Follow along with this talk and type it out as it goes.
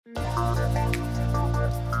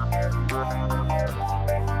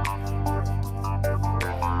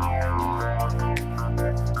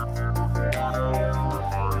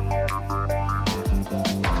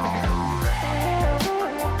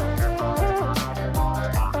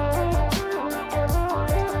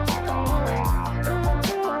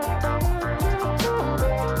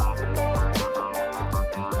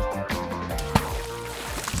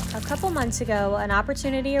A couple months ago, an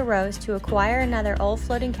opportunity arose to acquire another old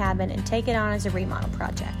floating cabin and take it on as a remodel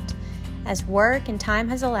project. As work and time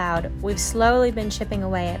has allowed, we've slowly been chipping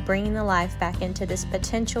away at bringing the life back into this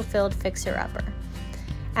potential-filled fixer-upper.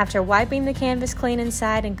 After wiping the canvas clean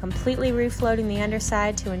inside and completely refloating the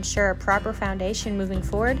underside to ensure a proper foundation moving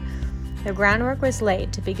forward, the groundwork was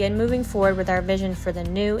laid to begin moving forward with our vision for the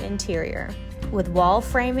new interior. With wall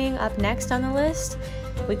framing up next on the list,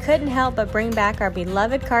 we couldn't help but bring back our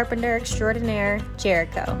beloved carpenter extraordinaire,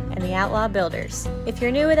 Jericho, and the Outlaw Builders. If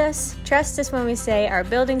you're new with us, trust us when we say our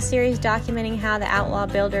building series documenting how the Outlaw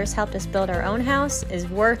Builders helped us build our own house is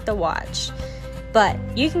worth the watch. But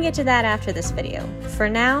you can get to that after this video. For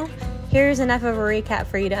now, here's enough of a recap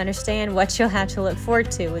for you to understand what you'll have to look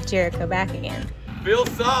forward to with Jericho back again. Feel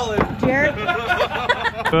solid. Jericho.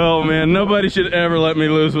 Oh man, nobody should ever let me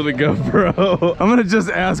lose with a GoPro. I'm gonna just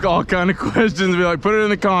ask all kind of questions, be like, put it in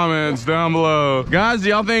the comments down below. Guys, do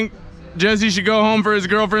y'all think Jesse should go home for his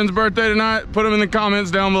girlfriend's birthday tonight? Put them in the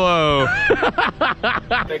comments down below.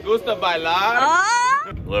 ¿Te gusta bailar?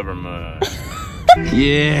 Liverman.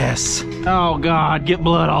 Yes. Oh God, get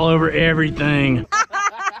blood all over everything.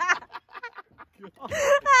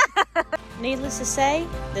 Needless to say,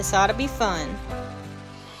 this ought to be fun.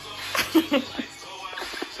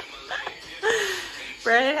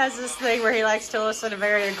 Brandon has this thing where he likes to listen to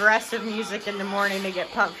very aggressive music in the morning to get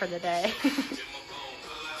pumped for the day.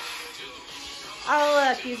 Oh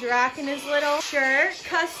look, he's rocking his little shirt,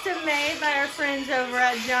 custom made by our friends over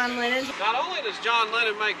at John Lennon's. Not only does John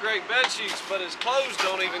Lennon make great bed sheets, but his clothes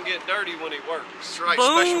don't even get dirty when he works. That's right,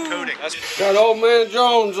 Boom. special coating. Got old man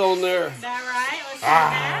Jones on there. Is that right?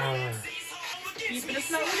 Let's see that. Keeping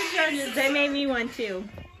us up with the Joneses. They made me one too.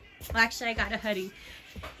 Well, actually, I got a hoodie.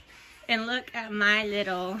 And look at my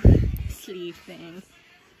little sleeve thing.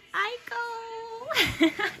 I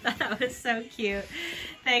thought that was so cute.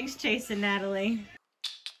 Thanks, Chase and Natalie.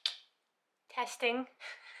 Testing.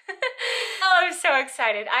 Oh, I'm so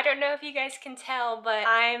excited. I don't know if you guys can tell, but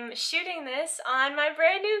I'm shooting this on my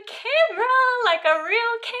brand new camera, like a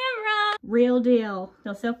real camera. Real deal.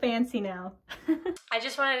 Feel so fancy now. I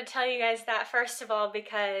just wanted to tell you guys that first of all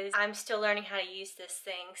because I'm still learning how to use this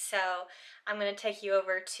thing. So I'm gonna take you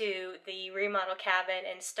over to the remodel cabin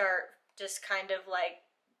and start just kind of like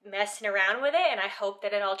messing around with it, and I hope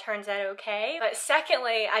that it all turns out okay. But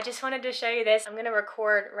secondly, I just wanted to show you this. I'm gonna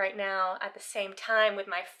record right now at the same time with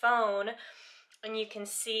my phone, and you can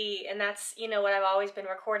see, and that's, you know, what I've always been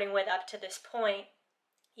recording with up to this point.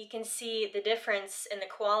 You can see the difference in the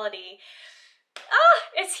quality. Ah,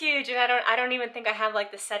 it's huge, and I don't even think I have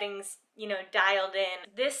like the settings, you know, dialed in.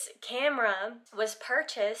 This camera was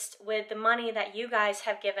purchased with the money that you guys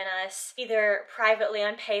have given us, either privately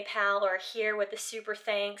on PayPal or here with the super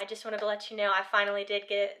thanks. I just wanted to let you know I finally did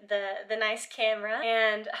get the nice camera,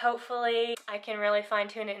 and hopefully I can really fine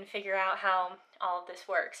tune it and figure out how all of this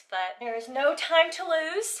works. But there is no time to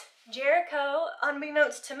lose. Jericho,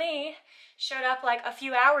 unbeknownst to me, showed up like a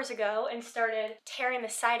few hours ago and started tearing the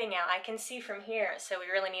siding out. I can see from here, so we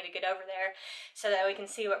really need to get over there so that we can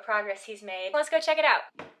see what progress he's made. Let's go check it out.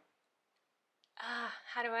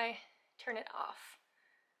 How do I turn it off?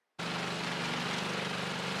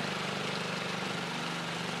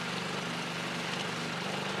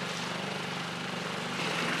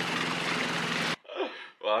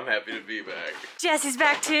 Well, I'm happy to be back. Jesse's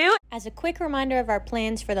back too. As a quick reminder of our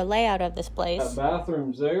plans for the layout of this place. That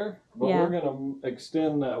bathroom's there, but Yeah. we're gonna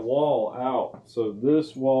extend that wall out. So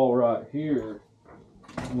this wall right here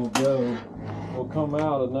will come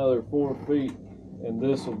out another 4 feet, and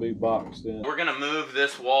this will be boxed in. We're gonna move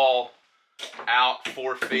this wall out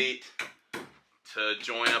 4 feet to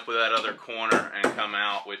join up with that other corner and come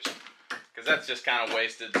out, because that's just kind of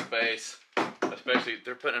wasted space. Especially,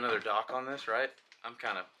 they're putting another dock on this, right? I'm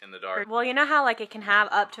kind of in the dark. Well, you know how like it can have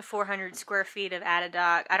up to 400 square feet of added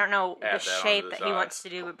dock. I don't know the shape that he wants to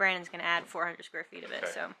do, but Brandon's gonna add 400 square feet of it.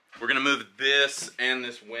 Okay. So we're gonna move this and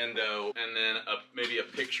this window, and then maybe a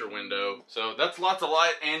picture window. So that's lots of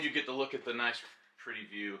light, and you get to look at the nice, pretty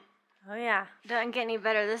view. oh yeah, doesn't get any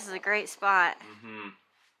better. This is a great spot. Mm-hmm.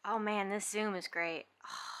 Oh man, this zoom is great.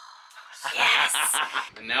 Oh, yes.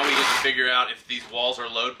 And now we get to figure out if these walls are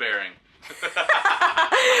load bearing.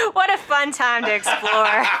 What a fun time to explore.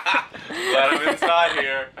 Glad I'm inside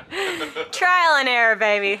here. Trial and error,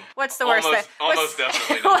 baby. What's the worst? Almost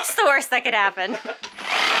definitely not. What's the worst that could happen? The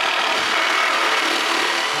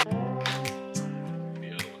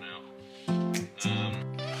other one out.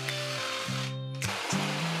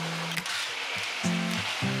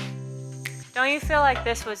 Don't you feel like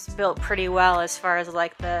this was built pretty well as far as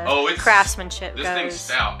like the craftsmanship goes? This thing's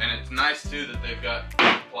stout, and it's nice too that they've got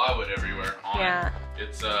plywood everywhere on it.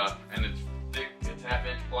 It's and it's thick. It's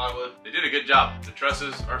half-inch plywood. They did a good job. The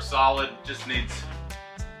trusses are solid. Just needs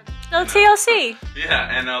no TLC. Yeah,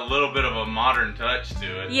 and a little bit of a modern touch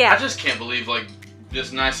to it. Yeah. I just can't believe like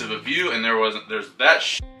this nice of a view, and there's that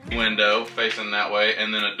window facing that way,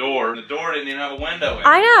 and then a door. The door didn't even have a window in it.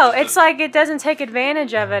 I know. It's like it doesn't take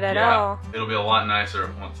advantage of it at all. It'll be a lot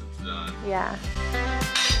nicer once it's done. Yeah.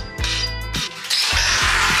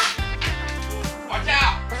 Watch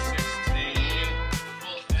out! 16.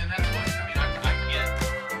 And that's what, I mean, I get.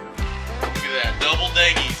 Look at that, double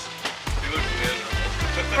dinghies. He looks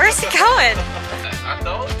miserable. Where's he going? I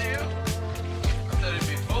told you. I said it'd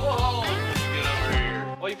be full of holes when you get over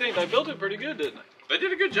here. Well, you think they built it pretty good, didn't they? They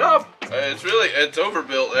did a good job. It's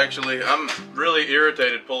overbuilt actually. I'm really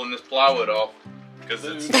irritated pulling this plywood off because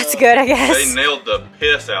That's good, I guess. They nailed the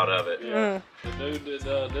piss out of it. Yeah. The dude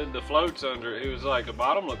that did the floats under it, he was like, the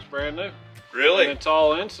bottom looks brand new. Really? And it's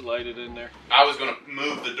all insulated in there. I was gonna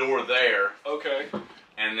move the door there. Okay.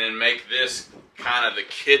 And then make this kind of the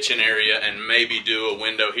kitchen area and maybe do a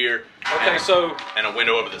window here. Okay, so. And a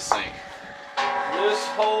window over the sink. This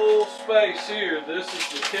whole space here, this is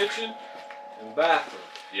the kitchen and bathroom.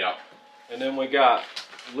 Yeah. And then we got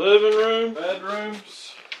living room,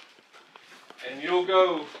 bedrooms, and you'll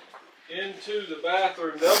go into the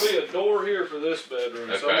bathroom. There'll be a door here for this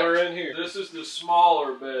bedroom, somewhere in here. This is the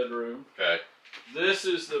smaller bedroom. Okay. This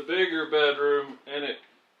is the bigger bedroom, and it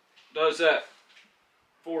does that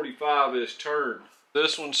 45-ish turn.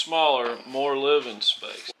 This one's smaller, more living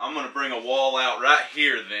space. I'm gonna bring a wall out right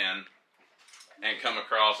here then, and come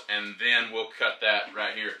across, and then we'll cut that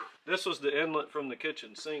right here. This was the inlet from the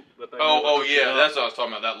kitchen sink, but they Oh yeah, that's what I was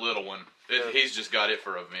talking about. That little one. He's just got it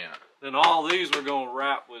for a vent. And all these we're gonna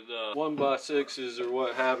wrap with 1x6s or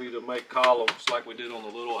what have you to make columns like we did on the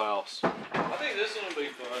little house. I think this one will be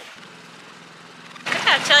fun. I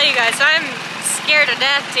gotta tell you guys, I'm scared to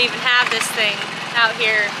death to even have this thing out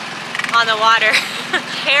here on the water.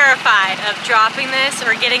 Terrified of dropping this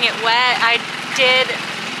or getting it wet. I did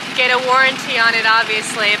get a warranty on it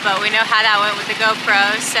obviously, but we know how that went with the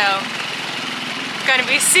GoPro, so I'm gonna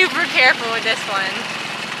be super careful with this one.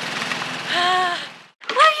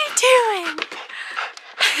 What are you doing?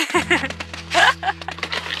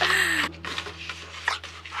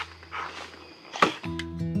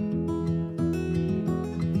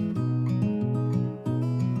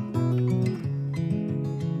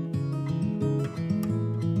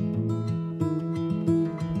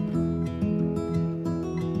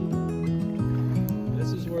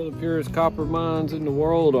 Purest copper mines in the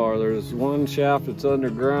world are. There's one shaft that's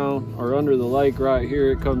underground or under the lake right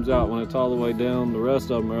here. It comes out when it's all the way down. The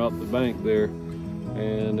rest of them are up the bank there.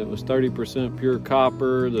 And it was 30% pure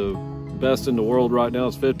copper. The best in the world right now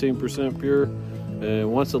is 15% pure.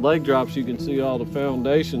 And once the lake drops, you can see all the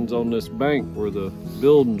foundations on this bank where the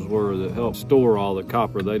buildings were that helped store all the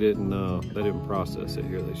copper. They didn't process it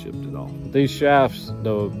here. They shipped it off. These shafts,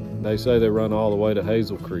 though, they say they run all the way to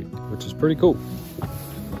Hazel Creek, which is pretty cool.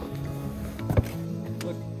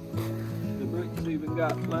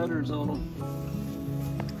 Got letters on them.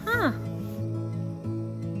 Huh.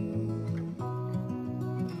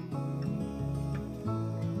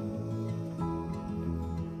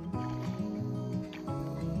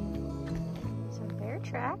 Some bear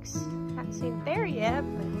tracks. Haven't seen a bear yet,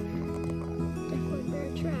 but definitely bear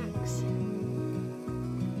tracks.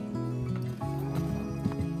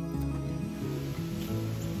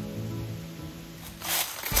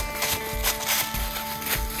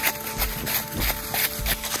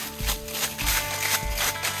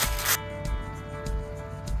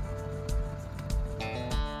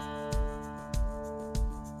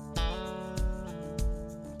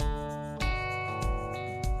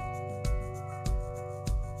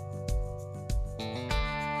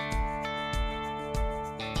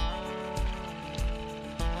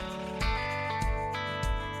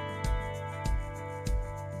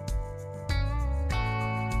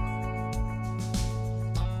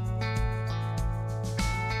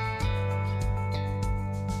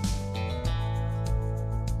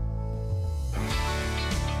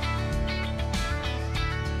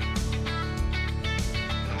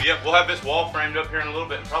 Yep, we'll have this wall framed up here in a little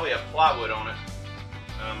bit and probably have plywood on it.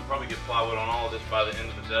 Probably get plywood on all of this by the end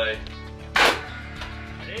of the day.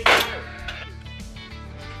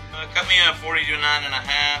 Cut me a 40 to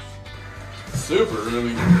 9.5. Super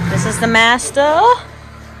roomy. This is the master.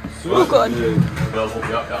 Oh, good.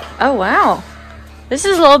 Oh, wow. This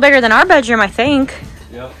is a little bigger than our bedroom, I think.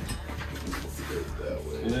 Yep.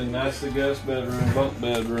 And then that's the guest bedroom, bunk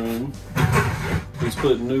bedroom. He's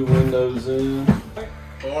putting new windows in.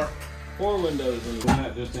 Four windows in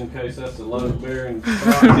that, just in case that's a load bearing.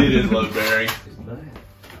 It is load bearing.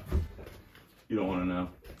 You don't want to know.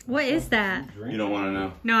 What is that? You don't want to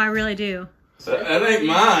know. No, I really do. That ain't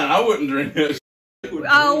mine. I wouldn't drink it.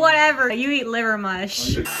 Oh, whatever. You eat liver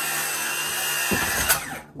mush.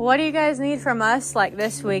 What do you guys need from us like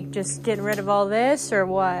this week? Just getting rid of all this or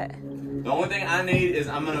what? The only thing I need is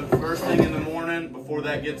I'm gonna, first thing in the morning, before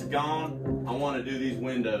that gets gone, I want to do these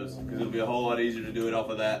windows because it'll be a whole lot easier to do it off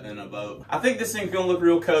of that than a boat. I think this thing's gonna look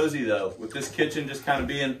real cozy though, with this kitchen just kind of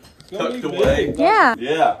being tucked away. Yeah.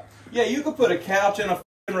 Yeah, you could put a couch and a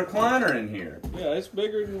recliner in here. Yeah, it's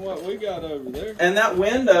bigger than what we got over there. And that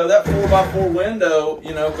window, that 4x4 window,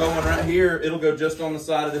 you know, going right here, it'll go just on the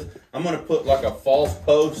side of this. I'm gonna put like a false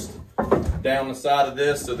post down the side of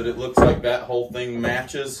this so that it looks like that whole thing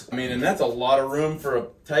matches. I mean, and that's a lot of room for a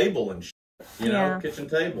table and shit, you know, kitchen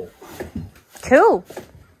table. Cool.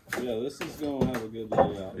 Yeah, this is gonna have a good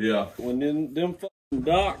layout. Yeah. When them fucking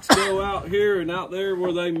docks go out here and out there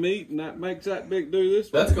where they meet, and that makes that big do this.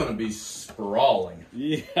 That's gonna be sprawling.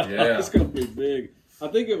 Yeah, it's gonna be big. I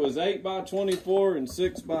think it was 8x24 and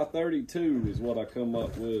 6x32 is what I come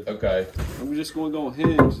up with. Okay. I'm just gonna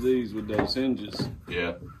hinge these with those hinges.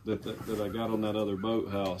 Yeah. That I got on that other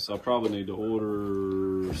boathouse. I probably need to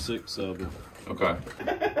order 6 of them. Okay.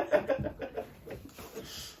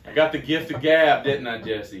 I got the gift of gab, didn't I,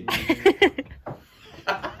 Jesse?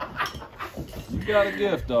 You got a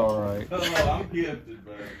gift, all right. Oh, I'm gifted,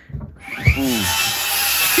 bro.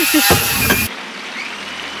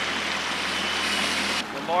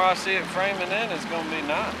 The more I see it framing in, it's gonna be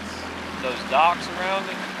nice. Those docks around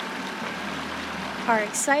it. Our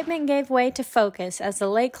excitement gave way to focus as the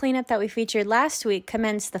lake cleanup that we featured last week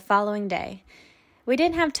commenced the following day. We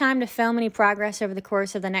didn't have time to film any progress over the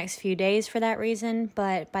course of the next few days for that reason,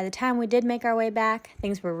 but by the time we did make our way back,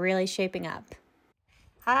 things were really shaping up.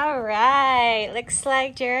 All right, looks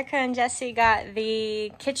like Jerica and Jesse got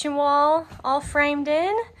the kitchen wall all framed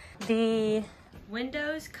in, the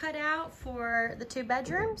windows cut out for the 2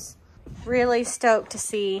 bedrooms. Really stoked to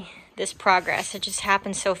see this progress. It just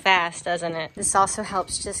happens so fast, doesn't it? This also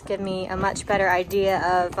helps just give me a much better idea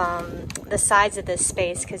of the size of this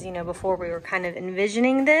space, because, you know, before we were kind of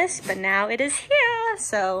envisioning this, but now it is here.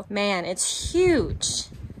 So, man, it's huge.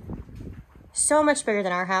 So much bigger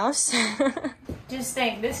than our house. Just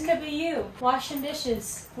think, this could be you washing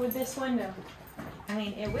dishes with this window. I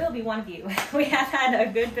mean, it will be one of you. We have had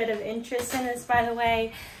a good bit of interest in this, by the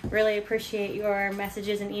way. Really appreciate your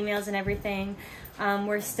messages and emails and everything.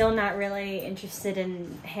 We're still not really interested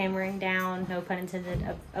in hammering down, no pun intended,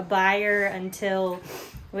 a buyer until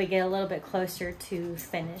we get a little bit closer to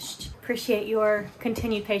finished. Appreciate your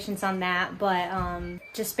continued patience on that, but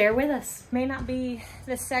just bear with us. May not be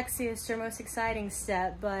the sexiest or most exciting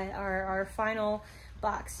step, but our final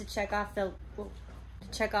box to check off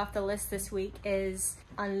the list this week is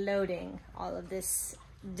unloading all of this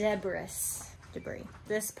debris.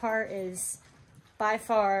 This part is by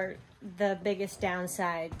far the biggest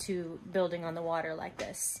downside to building on the water like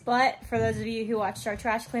this. But for those of you who watched our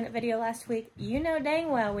trash cleanup video last week, you know dang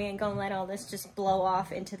well we ain't gonna let all this just blow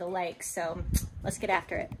off into the lake, so let's get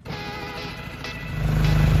after it.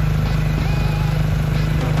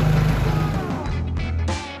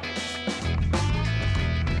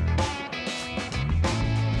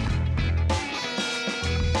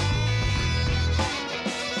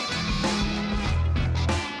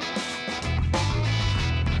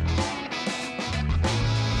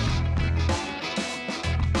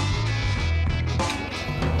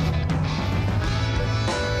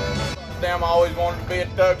 Damn, I always wanted to be a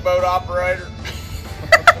tugboat operator.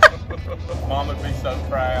 Mom would be so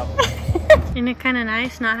proud. Isn't it kind of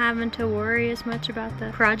nice not having to worry as much about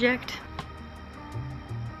the project?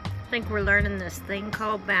 I think we're learning this thing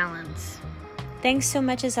called balance. Thanks so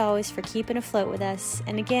much as always for keeping afloat with us.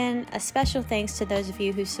 And again, a special thanks to those of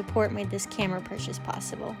you whose support made this camera purchase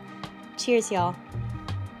possible. Cheers, y'all.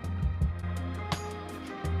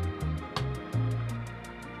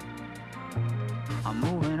 I'm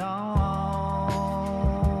moving on.